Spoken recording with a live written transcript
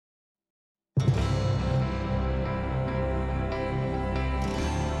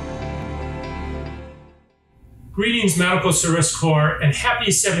Greetings, Medical Service Corps, and happy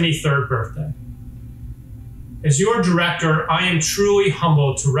 73rd birthday. As your director, I am truly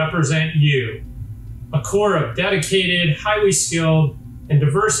humbled to represent you, a corps of dedicated, highly skilled, and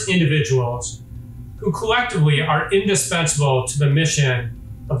diverse individuals who collectively are indispensable to the mission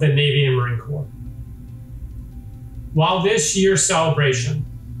of the Navy and Marine Corps. While this year's celebration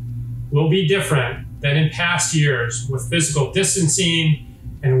will be different than in past years with physical distancing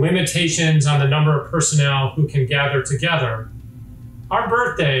and limitations on the number of personnel who can gather together, our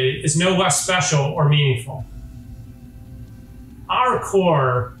birthday is no less special or meaningful. Our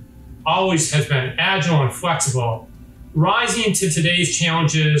Corps always has been agile and flexible, rising to today's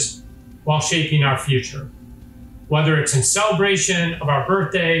challenges while shaping our future, whether it's in celebration of our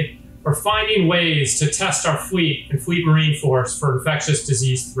birthday or finding ways to test our fleet and Fleet Marine Force for infectious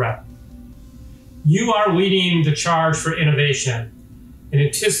disease threat. You are leading the charge for innovation in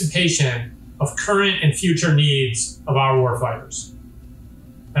anticipation of current and future needs of our warfighters.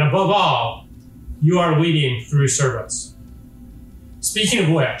 And above all, you are leading through service. Speaking of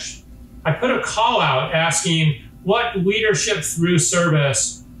which, I put a call out asking what leadership through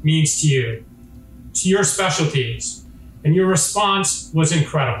service means to you, to your specialties, and your response was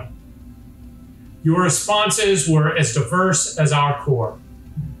incredible. Your responses were as diverse as our Corps.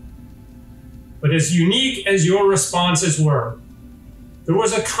 But as unique as your responses were, there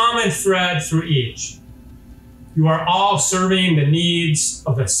was a common thread through each. You are all serving the needs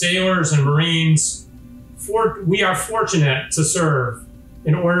of the sailors and Marines we are fortunate to serve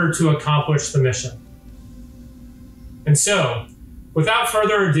in order to accomplish the mission. And so, without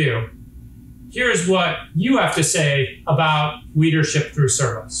further ado, here's what you have to say about leadership through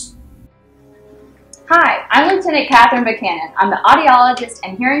service. Hi, I'm Lieutenant Catherine Buchanan. I'm the Audiologist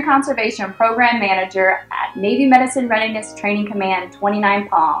and Hearing Conservation Program Manager at Navy Medicine Readiness Training Command 29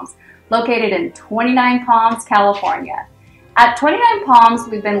 Palms, located in 29 Palms, California. At 29 Palms,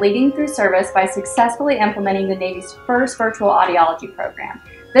 we've been leading through service by successfully implementing the Navy's first virtual audiology program.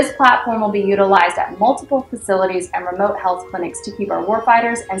 This platform will be utilized at multiple facilities and remote health clinics to keep our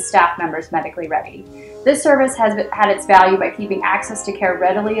warfighters and staff members medically ready. This service has had its value by keeping access to care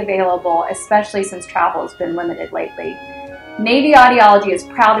readily available, especially since travel has been limited lately. Navy Audiology is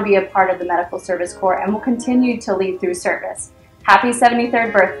proud to be a part of the Medical Service Corps and will continue to lead through service. Happy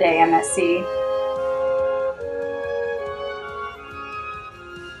 73rd birthday, MSC.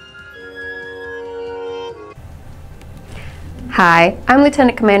 Hi, I'm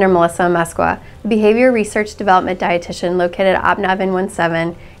Lieutenant Commander Melissa Mesqua, the Behavior Research Development Dietitian located at OPNAV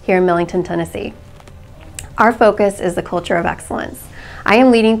 17 here in Millington, Tennessee. Our focus is the culture of excellence. I am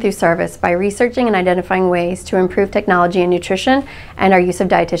leading through service by researching and identifying ways to improve technology in nutrition and our use of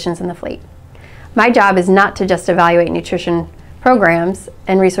dietitians in the fleet. My job is not to just evaluate nutrition programs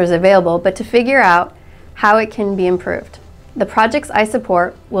and resources available, but to figure out how it can be improved. The projects I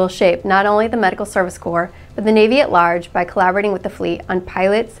support will shape not only the Medical Service Corps, but the Navy at large by collaborating with the fleet on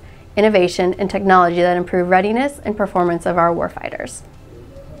pilots, innovation, and technology that improve readiness and performance of our warfighters.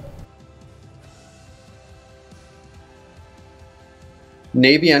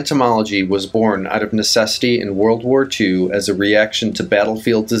 Navy entomology was born out of necessity in World War II as a reaction to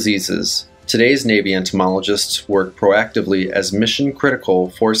battlefield diseases. Today's Navy entomologists work proactively as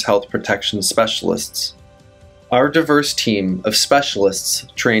mission-critical force health protection specialists. Our diverse team of specialists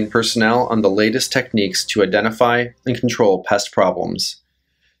train personnel on the latest techniques to identify and control pest problems.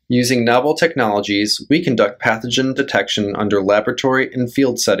 Using novel technologies, we conduct pathogen detection under laboratory and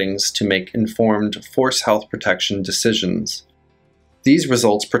field settings to make informed force health protection decisions. These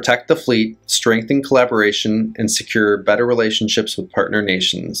results protect the fleet, strengthen collaboration, and secure better relationships with partner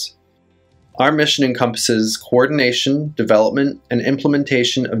nations. Our mission encompasses coordination, development, and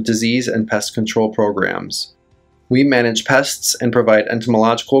implementation of disease and pest control programs. We manage pests and provide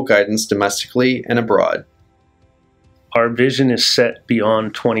entomological guidance domestically and abroad. Our vision is set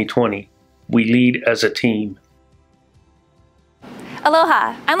beyond 2020. We lead as a team.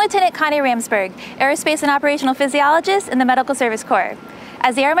 Aloha, I'm Lieutenant Connie Ramsberg, Aerospace and Operational Physiologist in the Medical Service Corps.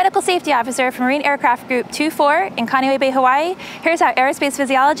 As the Air Medical Safety Officer for Marine Aircraft Group 2-4 in Kaneohe Bay, Hawaii, here's how aerospace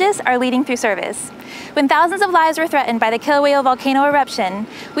physiologists are leading through service. When thousands of lives were threatened by the Kilauea volcano eruption,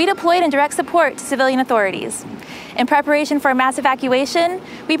 we deployed in direct support to civilian authorities. In preparation for a mass evacuation,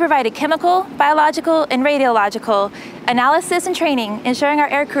 we provided chemical, biological, and radiological analysis and training, ensuring our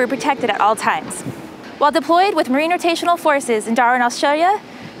air crew were protected at all times. While deployed with Marine Rotational Forces in Darwin, Australia,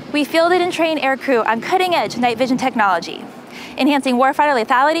 we fielded and trained air crew on cutting-edge night vision technology, enhancing warfighter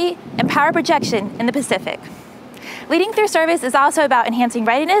lethality and power projection in the Pacific. Leading through service is also about enhancing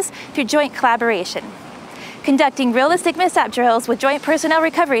readiness through joint collaboration. conducting realistic mishap drills with joint personnel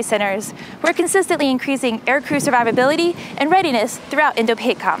recovery centers, we're consistently increasing aircrew survivability and readiness throughout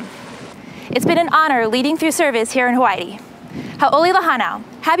Indo-PACOM. It's been an honor leading through service here in Hawaii. Ha'oli lahanau.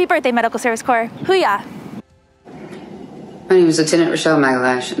 Happy birthday, Medical Service Corps. Huya! My name is Lieutenant Rochelle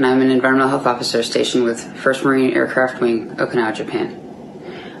Magalash, and I'm an Environmental Health Officer stationed with 1st Marine Aircraft Wing, Okinawa, Japan.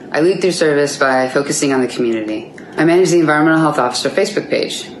 I lead through service by focusing on the community. I manage the Environmental Health Officer Facebook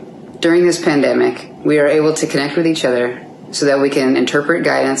page. During this pandemic, we are able to connect with each other so that we can interpret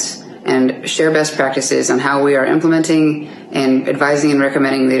guidance and share best practices on how we are implementing and advising and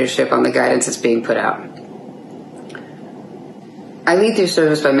recommending leadership on the guidance that's being put out. I lead through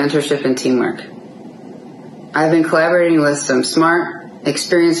service by mentorship and teamwork. I've been collaborating with some smart,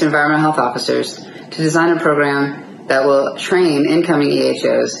 experienced environmental health officers to design a program that will train incoming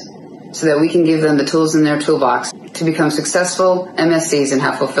EHOs so that we can give them the tools in their toolbox to become successful MSCs and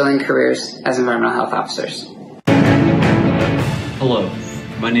have fulfilling careers as environmental health officers. Hello,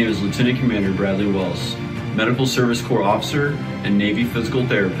 my name is Lieutenant Commander Bradley Wells, Medical Service Corps Officer and Navy Physical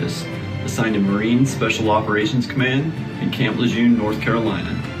Therapist, assigned to Marine Special Operations Command in Camp Lejeune, North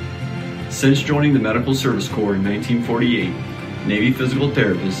Carolina. Since joining the Medical Service Corps in 1948, Navy physical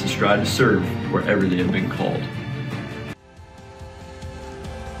therapists have strived to serve wherever they have been called.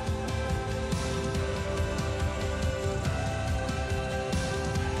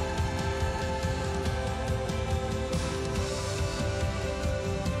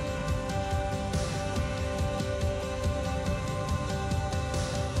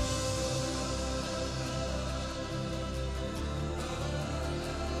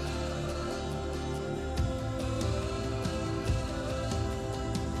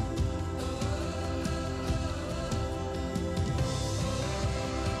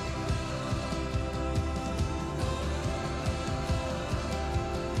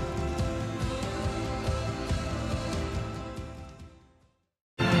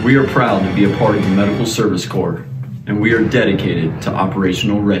 We are proud to be a part of the Medical Service Corps, and we are dedicated to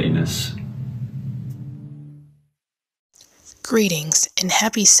operational readiness. Greetings and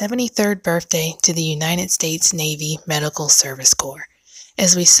happy 73rd birthday to the United States Navy Medical Service Corps.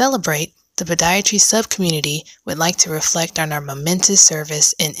 As we celebrate, the podiatry subcommunity would like to reflect on our momentous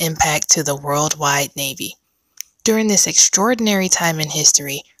service and impact to the worldwide Navy. During this extraordinary time in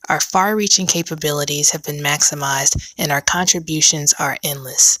history, our far-reaching capabilities have been maximized and our contributions are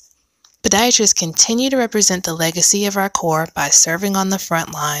endless. Podiatrists continue to represent the legacy of our Corps by serving on the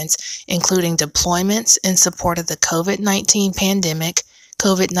front lines, including deployments in support of the COVID-19 pandemic,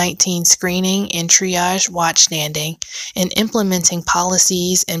 COVID-19 screening and triage watchstanding, and implementing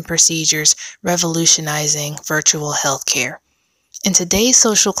policies and procedures revolutionizing virtual healthcare. In today's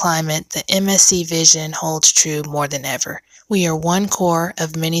social climate, the MSC vision holds true more than ever. We are one Corps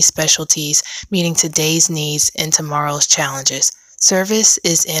of many specialties meeting today's needs and tomorrow's challenges. Service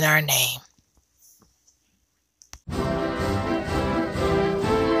is in our name.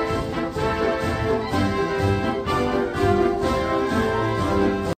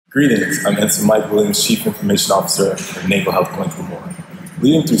 Greetings, I'm Ensign Mike Williams, Chief Information Officer of Naval Health Clinical Board.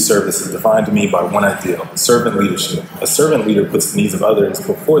 Leading through service is defined to me by one ideal, servant leadership. A servant leader puts the needs of others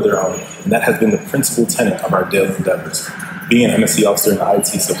before their own, and that has been the principal tenet of our daily endeavors. Being an MSC officer in the IT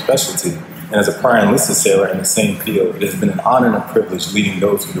subspecialty, and as a prior enlisted sailor in the same field, it has been an honor and a privilege leading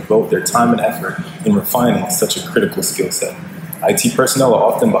those who devote their time and effort in refining such a critical skill set. IT personnel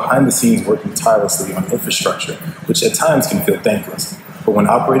are often behind the scenes working tirelessly on infrastructure, which at times can feel thankless. But when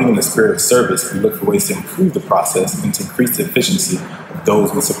operating in the spirit of service, we look for ways to improve the process and to increase the efficiency of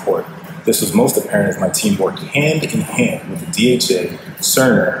those we support. This was most apparent as my team worked hand in hand with the DHA,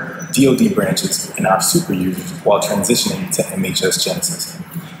 CERNER, DoD branches, and our super users while transitioning to MHS Genesis.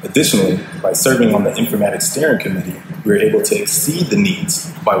 Additionally, by serving on the Informatics Steering Committee, we were able to exceed the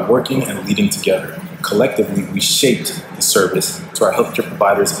needs by working and leading together. Collectively, we shaped the service to our healthcare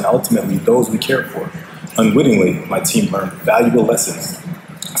providers and ultimately those we care for. Unwittingly, my team learned valuable lessons,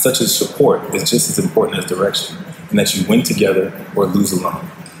 such as support is just as important as direction, and that you win together or lose alone.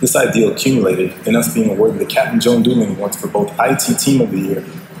 This ideal accumulated in us being awarded the Captain Joan Doolin Awards for both IT Team of the Year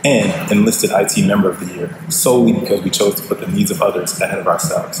and Enlisted IT Member of the Year, solely because we chose to put the needs of others ahead of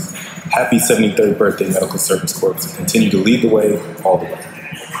ourselves. Happy 73rd birthday, Medical Service Corps. Continue to lead the way, all the way.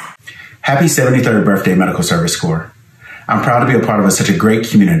 Happy 73rd birthday, Medical Service Corps. I'm proud to be a part of such a great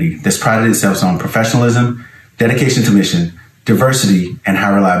community that's prided itself on professionalism, dedication to mission, diversity, and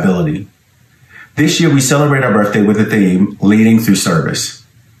high reliability. This year, we celebrate our birthday with the theme, Leading Through Service.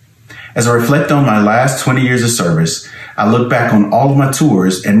 As I reflect on my last 20 years of service, I look back on all of my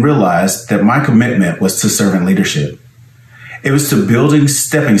tours and realized that my commitment was to servant leadership. It was to building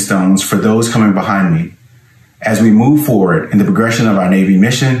stepping stones for those coming behind me, as we move forward in the progression of our Navy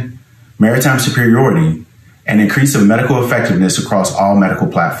mission, maritime superiority, and increase of medical effectiveness across all medical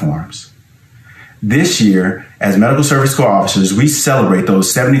platforms. This year, as Medical Service Corps officers, we celebrate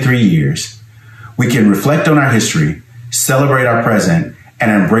those 73 years. We can reflect on our history, celebrate our present,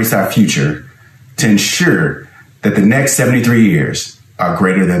 and embrace our future to ensure that the next 73 years are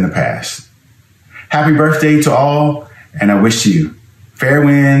greater than the past. Happy birthday to all, and I wish you fair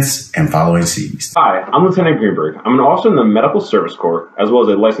winds and following seas. Hi, I'm Lieutenant Greenberg. I'm an officer in the Medical Service Corps, as well as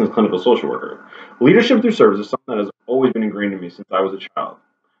a licensed clinical social worker. Leadership through service is something that has always been ingrained in me since I was a child.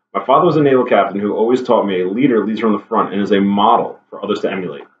 My father was a naval captain who always taught me a leader leads from the front and is a model for others to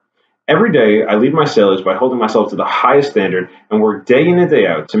emulate. Every day, I lead my sailors by holding myself to the highest standard and work day in and day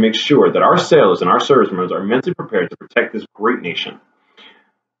out to make sure that our sailors and our service members are mentally prepared to protect this great nation.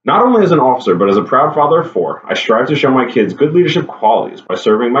 Not only as an officer, but as a proud father of 4, I strive to show my kids good leadership qualities by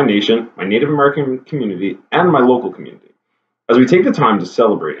serving my nation, my Native American community, and my local community. As we take the time to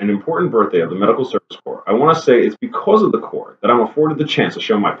celebrate an important birthday of the Medical Service Corps, I want to say it's because of the Corps that I'm afforded the chance to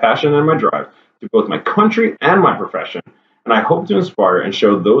show my passion and my drive to both my country and my profession, and I hope to inspire and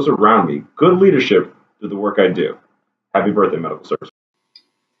show those around me good leadership through the work I do. Happy birthday, Medical Service.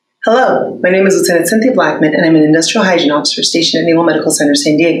 Hello, my name is Lieutenant Cynthia Blackman, and I'm an industrial hygiene officer stationed at Naval Medical Center,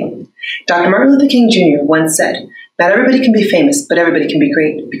 San Diego. Dr. Martin Luther King Jr. once said, "Not everybody can be famous, but everybody can be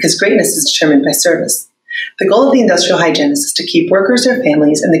great, because greatness is determined by service." The goal of the industrial hygienist is to keep workers, their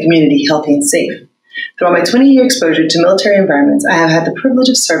families, and the community healthy and safe. Throughout my 20-year exposure to military environments, I have had the privilege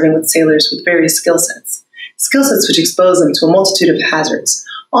of serving with sailors with various skill sets which expose them to a multitude of hazards,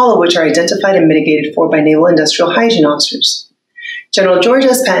 all of which are identified and mitigated for by naval industrial hygiene officers. General George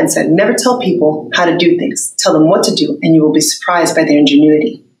S. Patton said, "Never tell people how to do things. Tell them what to do, and you will be surprised by their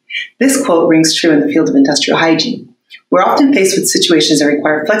ingenuity." This quote rings true in the field of industrial hygiene. We're often faced with situations that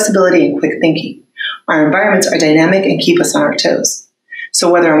require flexibility and quick thinking. Our environments are dynamic and keep us on our toes.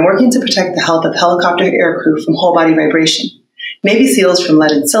 So whether I'm working to protect the health of helicopter aircrew from whole body vibration, Navy SEALs from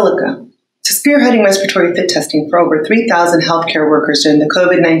lead and silica, to spearheading respiratory fit testing for over 3,000 healthcare workers during the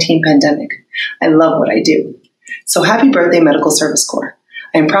COVID-19 pandemic, I love what I do. So happy birthday, Medical Service Corps.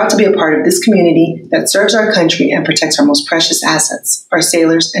 I am proud to be a part of this community that serves our country and protects our most precious assets, our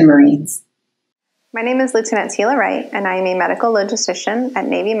sailors and Marines. My name is Lieutenant Tila Wright, and I am a medical logistician at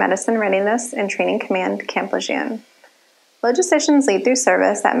Navy Medicine Readiness and Training Command, Camp Lejeune. Logisticians lead through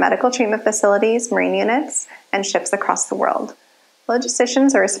service at medical treatment facilities, Marine units, and ships across the world.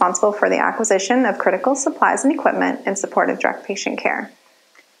 Logisticians are responsible for the acquisition of critical supplies and equipment in support of direct patient care.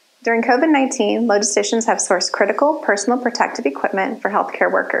 During COVID-19, logisticians have sourced critical personal protective equipment for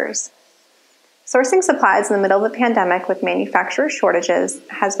healthcare workers. Sourcing supplies in the middle of a pandemic with manufacturer shortages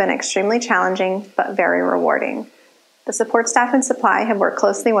has been extremely challenging, but very rewarding. The support staff and supply have worked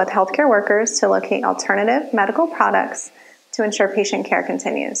closely with healthcare workers to locate alternative medical products to ensure patient care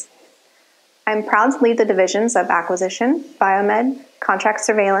continues. I'm proud to lead the divisions of acquisition, biomed, contract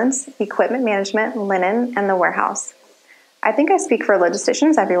surveillance, equipment management, linen, and the warehouse. I think I speak for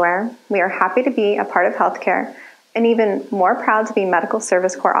logisticians everywhere. We are happy to be a part of healthcare and even more proud to be Medical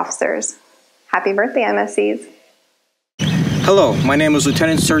Service Corps officers. Happy birthday, MSCs. Hello, my name is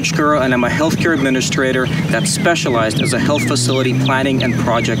Lieutenant Serge Kura, and I'm a healthcare administrator that's specialized as a health facility planning and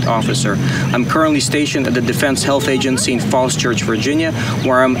project officer. I'm currently stationed at the Defense Health Agency in Falls Church, Virginia,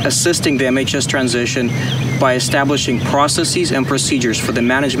 where I'm assisting the MHS transition by establishing processes and procedures for the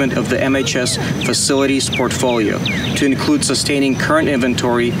management of the MHS facilities portfolio, to include sustaining current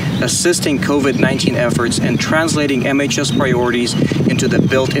inventory, assisting COVID-19 efforts, and translating MHS priorities into the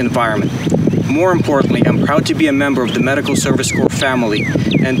built environment. More importantly, I'm proud to be a member of the Medical Service Corps family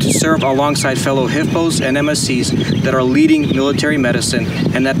and to serve alongside fellow HIFPOs and MSCs that are leading military medicine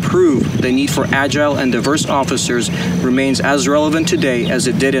and that prove the need for agile and diverse officers remains as relevant today as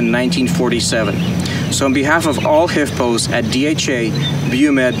it did in 1947. So on behalf of all HIFPOs at DHA,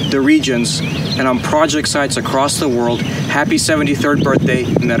 BUMED, the regions, and on project sites across the world, happy 73rd birthday,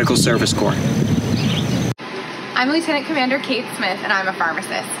 Medical Service Corps. I'm Lieutenant Commander Kate Smith, and I'm a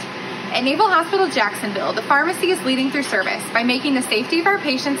pharmacist. At Naval Hospital Jacksonville, the pharmacy is leading through service by making the safety of our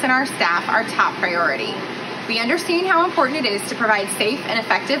patients and our staff our top priority. We understand how important it is to provide safe and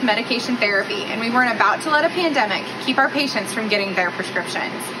effective medication therapy, and we weren't about to let a pandemic keep our patients from getting their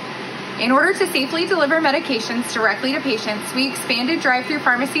prescriptions. In order to safely deliver medications directly to patients, we expanded drive-through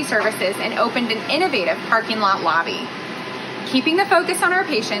pharmacy services and opened an innovative parking lot lobby. Keeping the focus on our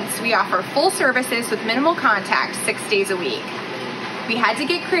patients, we offer full services with minimal contact 6 days a week. We had to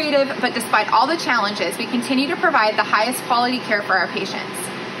get creative, but despite all the challenges, we continue to provide the highest quality care for our patients.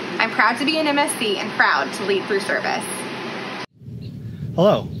 I'm proud to be an MSC and proud to lead through service.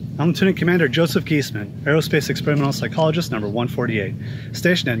 Hello, I'm Lieutenant Commander Joseph Giesman, Aerospace Experimental Psychologist number 148,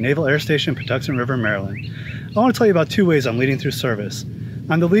 stationed at Naval Air Station, Patuxent River, Maryland. I want to tell you about 2 ways I'm leading through service.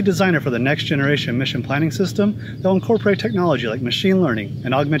 I'm the lead designer for the next generation mission planning system that will incorporate technology like machine learning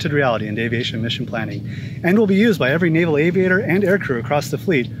and augmented reality into aviation mission planning, and will be used by every naval aviator and aircrew across the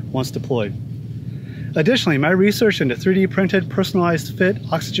fleet once deployed. Additionally, my research into 3D printed, personalized fit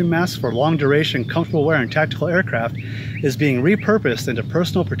oxygen masks for long duration, comfortable wear in tactical aircraft is being repurposed into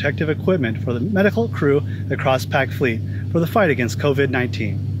personal protective equipment for the medical crew across PAC fleet for the fight against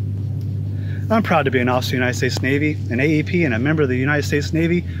COVID-19. I'm proud to be an officer of the United States Navy, an AEP, and a member of the United States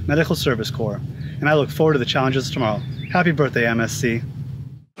Navy Medical Service Corps, and I look forward to the challenges tomorrow. Happy birthday, MSC.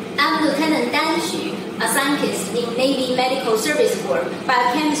 I'm Lieutenant Dan Xu, a scientist in Navy Medical Service Corps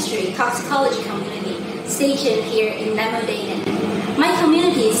Biochemistry Toxicology Community, stationed here in Naval Medical. My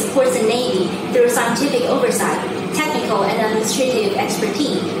community supports the Navy through scientific oversight, technical and administrative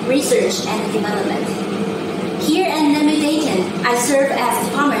expertise, research and development. Here at Naval Dayton, I serve as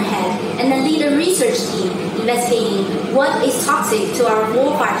department head and then lead a research team investigating what is toxic to our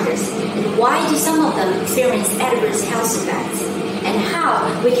warfighters and why do some of them experience adverse health effects, and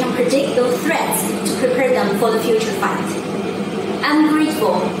how we can predict those threats to prepare them for the future fight. I'm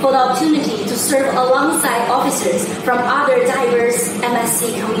grateful for the opportunity to serve alongside officers from other diverse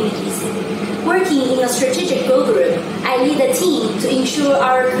MSC communities. Working in a strategic goal group, I lead a team to ensure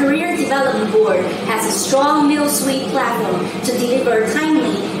our Career Development Board has a strong middle suite platform to deliver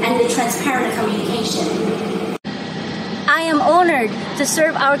timely and transparent communication. I am honored to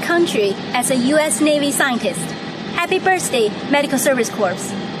serve our country as a U.S. Navy scientist. Happy birthday, Medical Service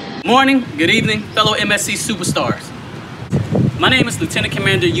Corps. Morning, good evening, fellow MSC superstars. My name is Lieutenant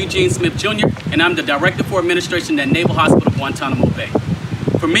Commander Eugene Smith Jr., and I'm the Director for Administration at Naval Hospital, Guantanamo Bay.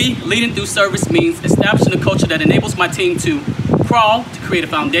 For me, leading through service means establishing a culture that enables my team to crawl to create a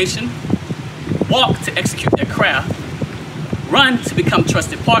foundation, walk to execute their craft, run to become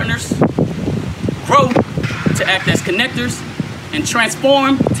trusted partners, grow to act as connectors, and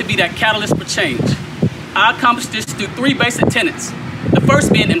transform to be that catalyst for change. I accomplish this through 3 basic tenets. The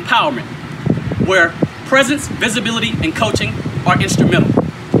first being empowerment, where presence, visibility, and coaching are instrumental.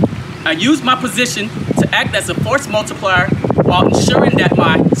 I use my position to act as a force multiplier while ensuring that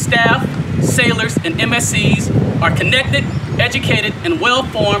my staff, sailors, and MSCs are connected, educated, and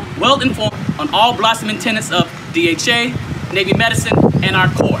well-informed on all blossoming tenets of DHA, Navy medicine, and our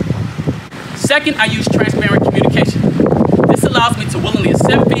Corps. Second, I use transparent communication. This allows me to willingly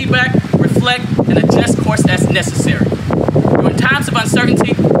accept feedback, reflect, and adjust course as necessary. During times of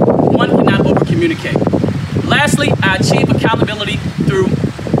uncertainty, one cannot over-communicate. Lastly, I achieve accountability through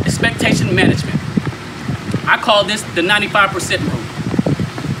expectation management. I call this the 95%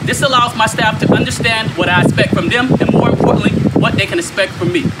 rule. This allows my staff to understand what I expect from them and, more importantly, what they can expect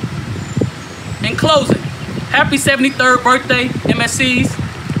from me. In closing, happy 73rd birthday, MSCs.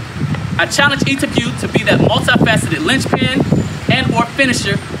 I challenge each of you to be that multifaceted linchpin and or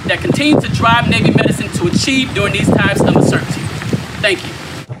finisher that continues to drive Navy medicine to achieve during these times of uncertainty. Thank you.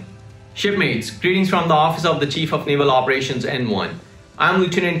 Shipmates, greetings from the Office of the Chief of Naval Operations N1. I'm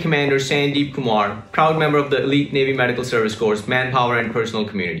Lieutenant Commander Sandeep Kumar, proud member of the elite Navy Medical Service Corps manpower and personal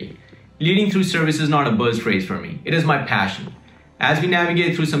community. Leading through service is not a buzz phrase for me, it is my passion. As we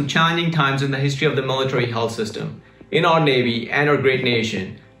navigate through some challenging times in the history of the military health system, in our Navy and our great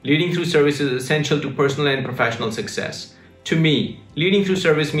nation, leading through service is essential to personal and professional success. To me, leading through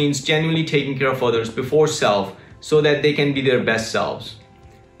service means genuinely taking care of others before self so that they can be their best selves.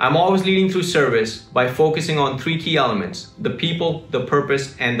 I'm always leading through service by focusing on 3 key elements: the people, the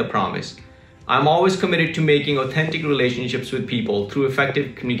purpose, and the promise. I'm always committed to making authentic relationships with people through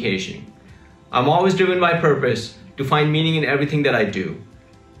effective communication. I'm always driven by purpose to find meaning in everything that I do.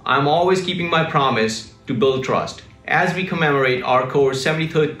 I'm always keeping my promise to build trust. As we commemorate our Corps'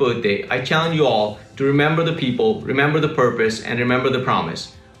 73rd birthday, I challenge you all to remember the people, remember the purpose, and remember the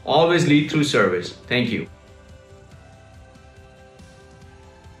promise. Always lead through service. Thank you.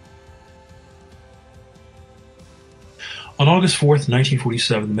 On August 4th,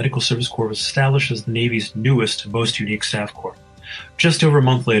 1947, the Medical Service Corps was established as the Navy's newest, most unique staff corps. Just over a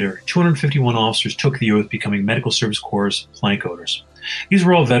month later, 251 officers took the oath, becoming Medical Service Corps' plank owners. These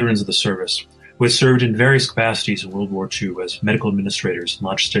were all veterans of the service, who had served in various capacities in World War II as medical administrators and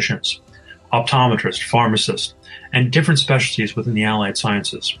logisticians, optometrists, pharmacists, and different specialties within the Allied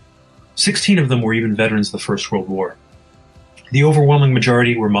sciences. 16 of them were even veterans of the First World War. The overwhelming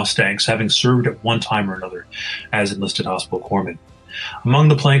majority were Mustangs, having served at one time or another as enlisted hospital corpsmen. Among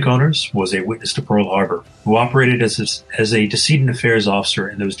the plank owners was a witness to Pearl Harbor, who operated as a decedent affairs officer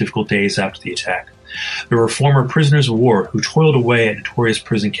in those difficult days after the attack. There were former prisoners of war who toiled away at notorious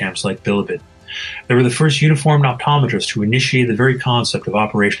prison camps like Bilibid. They were the first uniformed optometrists who initiated the very concept of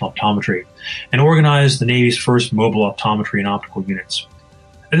operational optometry and organized the Navy's first mobile optometry and optical units.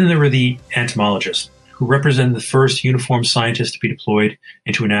 And then there were the entomologists, who represented the first uniformed scientists to be deployed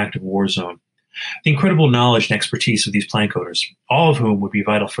into an active war zone. The incredible knowledge and expertise of these plank owners, all of whom would be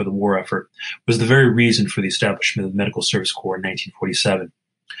vital for the war effort, was the very reason for the establishment of the Medical Service Corps in 1947.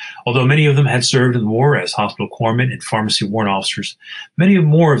 Although many of them had served in the war as hospital corpsmen and pharmacy warrant officers, many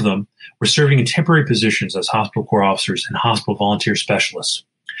more of them were serving in temporary positions as hospital corps officers and hospital volunteer specialists.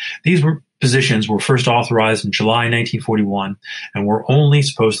 These positions were first authorized in July 1941 and were only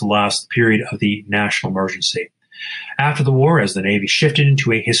supposed to last the period of the national emergency. After the war, as the Navy shifted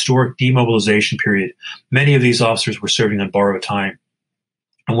into a historic demobilization period, many of these officers were serving on borrowed time.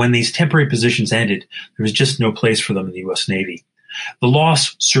 And when these temporary positions ended, there was just no place for them in the U.S. Navy. The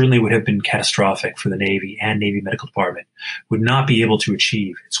loss certainly would have been catastrophic for the Navy and Navy Medical Department, who would not be able to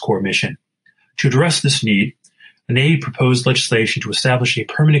achieve its core mission. To address this need, the Navy proposed legislation to establish a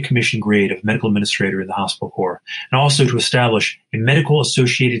permanent commission grade of medical administrator in the hospital corps, and also to establish a medical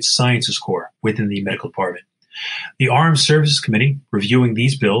associated sciences corps within the medical department. The Armed Services Committee, reviewing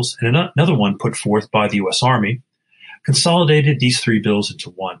these bills, and another one put forth by the U.S. Army, consolidated these three bills into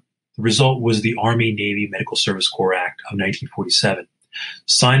one. The result was the Army-Navy Medical Service Corps Act of 1947.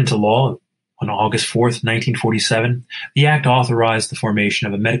 Signed into law on August 4th, 1947, the Act authorized the formation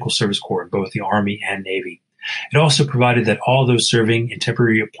of a medical service corps in both the Army and Navy. It also provided that all those serving in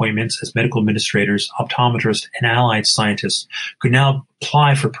temporary appointments as medical administrators, optometrists, and allied scientists could now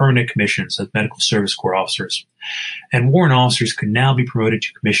apply for permanent commissions as medical service corps officers. And warrant officers could now be promoted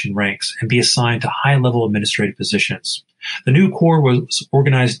to commission ranks and be assigned to high-level administrative positions. The new corps was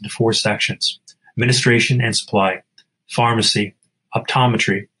organized into four sections: administration and supply, pharmacy,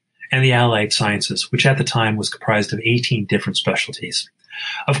 optometry, and the allied sciences, which at the time was comprised of 18 different specialties.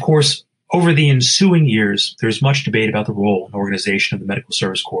 Of course, over the ensuing years, there was much debate about the role and organization of the Medical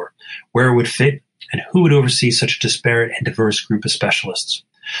Service Corps, where it would fit, and who would oversee such a disparate and diverse group of specialists.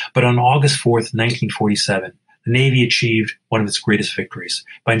 But on August 4th, 1947, the Navy achieved one of its greatest victories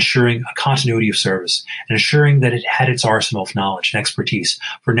by ensuring a continuity of service and ensuring that it had its arsenal of knowledge and expertise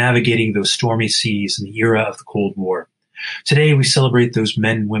for navigating those stormy seas in the era of the Cold War. Today, we celebrate those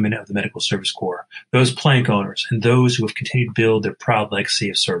men and women of the Medical Service Corps, those plank owners, and those who have continued to build their proud legacy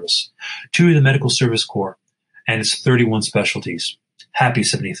of service. To the Medical Service Corps and its 31 specialties, happy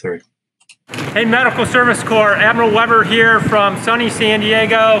 73rd. Hey, Medical Service Corps, Admiral Weber here from sunny San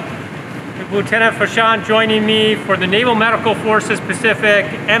Diego. Lieutenant Fashan joining me for the Naval Medical Forces Pacific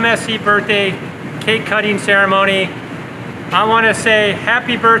MSC birthday cake cutting ceremony. I want to say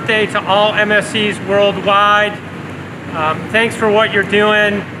happy birthday to all MSCs worldwide. Thanks for what you're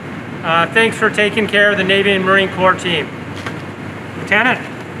doing. Thanks for taking care of the Navy and Marine Corps team. Lieutenant.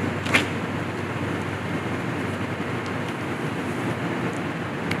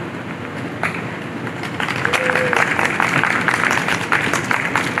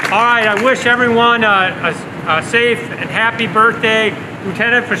 All right, I wish everyone a safe and happy birthday.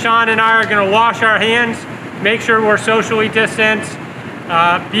 Lieutenant Fashan and I are going to wash our hands, make sure we're socially distanced.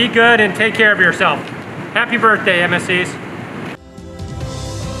 Be good and take care of yourself. Happy birthday, MSCs.